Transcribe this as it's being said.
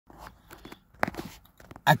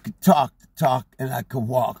I could talk the talk and I could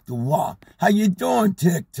walk the walk. How you doing,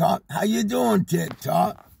 TikTok? How you doing,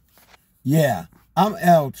 TikTok? Yeah, I'm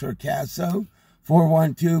El Torcaso,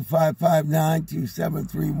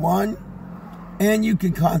 412-559-2731. And you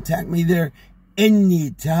can contact me there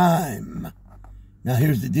anytime. Now,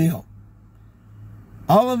 here's the deal.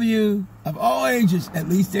 All of you of all ages, at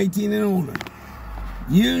least 18 and older,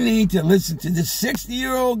 you need to listen to this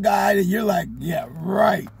 60-year-old guy that you're like, yeah,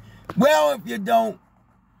 right. Well, if you don't,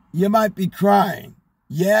 you might be crying.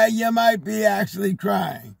 Yeah, you might be actually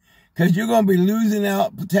crying because you're going to be losing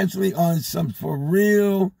out potentially on some for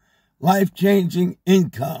real life-changing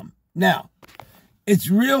income. Now, it's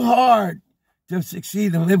real hard to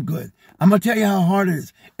succeed and live good. I'm going to tell you how hard it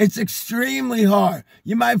is. It's extremely hard.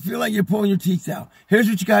 You might feel like you're pulling your teeth out. Here's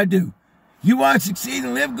what you got to do. You want to succeed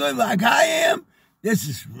and live good like I am? This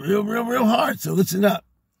is real hard. So listen up.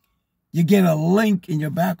 You get a link in your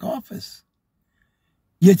back office.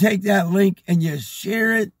 You take that link and you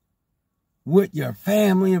share it with your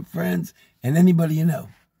family and friends and anybody you know.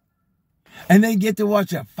 And they get to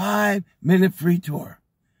watch a 5-minute free tour,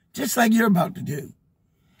 just like you're about to do.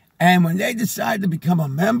 And when they decide to become a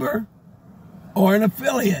member or an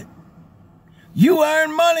affiliate, you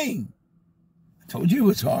earn money. I told you it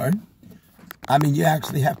was hard. I mean, you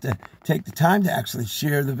actually have to take the time to actually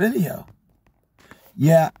share the video.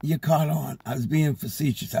 Yeah, you caught on. I was being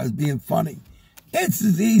facetious. I was being funny. It's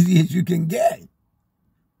as easy as you can get.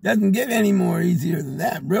 Doesn't get any more easier than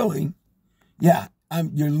that, really. Yeah,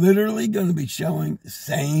 you're literally going to be showing the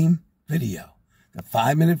same video, the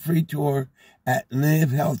 5-minute free tour at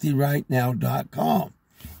livehealthyrightnow.com.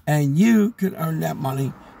 And you can earn that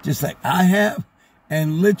money just like I have,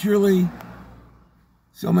 and literally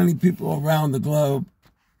so many people around the globe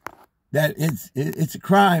that it's a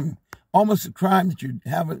crime, almost a crime that you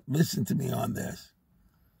haven't listened to me on this.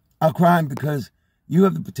 A crime because you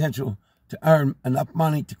have the potential to earn enough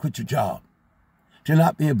money to quit your job, to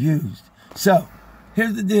not be abused. So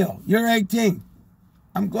here's the deal. You're 18.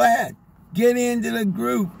 I'm glad. Get into the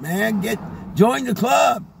group, man. Join the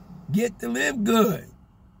club. Get to live good.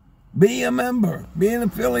 Be a member. Be an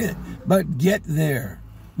affiliate. But get there.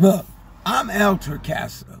 Look, I'm El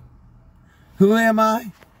Torcaso. Who am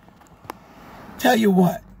I? Tell you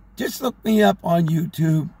what. Just look me up on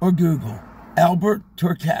YouTube or Google. Albert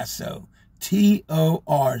Torcaso.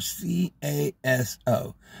 Torcaso.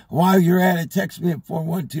 While you're at it, text me at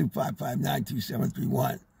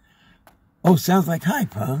 412-559-2731. Oh, sounds like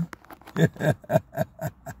hype, huh?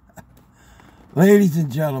 Ladies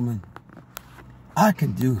and gentlemen, I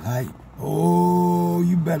can do hype. Oh,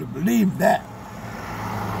 you better believe that.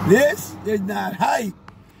 This is not hype.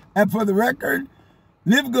 And for the record,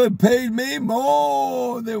 Live Good paid me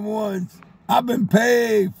more than once. I've been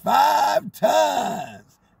paid 5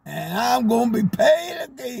 times. And I'm going to be paid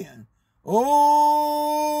again.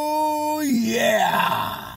 Oh,